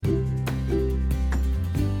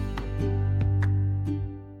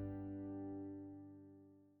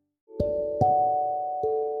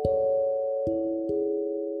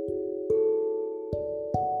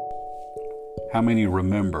How many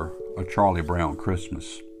remember a Charlie Brown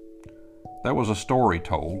Christmas? There was a story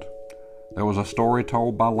told. There was a story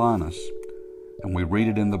told by Linus, and we read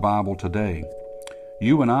it in the Bible today.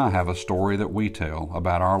 You and I have a story that we tell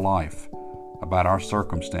about our life, about our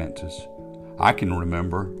circumstances. I can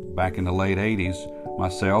remember back in the late 80s,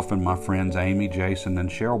 myself and my friends Amy, Jason, and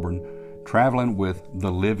Shelburne traveling with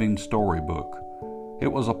the Living Storybook.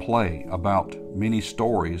 It was a play about many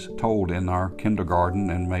stories told in our kindergarten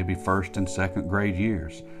and maybe first and second grade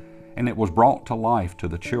years. And it was brought to life to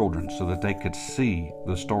the children so that they could see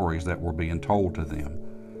the stories that were being told to them.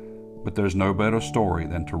 But there's no better story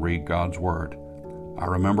than to read God's Word. I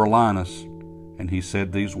remember Linus, and he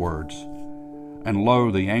said these words, "And lo,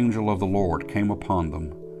 the angel of the Lord came upon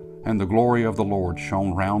them, and the glory of the Lord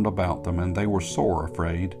shone round about them, and they were sore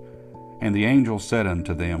afraid. And the angel said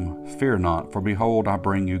unto them, Fear not, for behold, I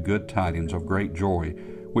bring you good tidings of great joy,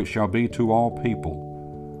 which shall be to all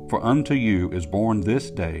people. For unto you is born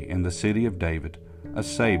this day in the city of David a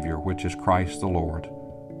Savior, which is Christ the Lord.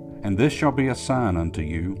 And this shall be a sign unto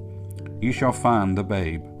you. Ye shall find the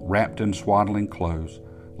babe wrapped in swaddling clothes,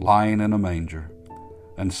 lying in a manger.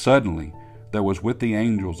 And suddenly there was with the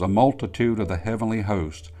angels a multitude of the heavenly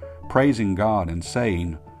host, praising God and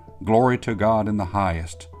saying, Glory to God in the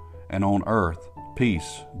highest, and on earth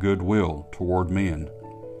peace, goodwill toward men."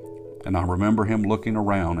 And I remember him looking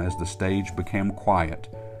around as the stage became quiet,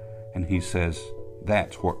 and he says,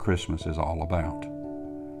 that's what Christmas is all about.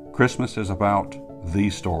 Christmas is about the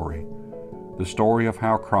story of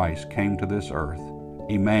how Christ came to this earth,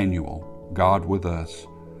 Emmanuel, God with us.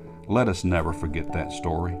 Let us never forget that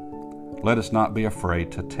story. Let us not be afraid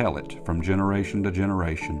to tell it from generation to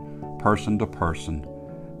generation, person to person,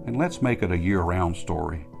 and let's make it a year-round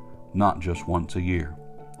story, not just once a year.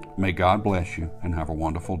 May God bless you and have a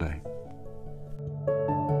wonderful day.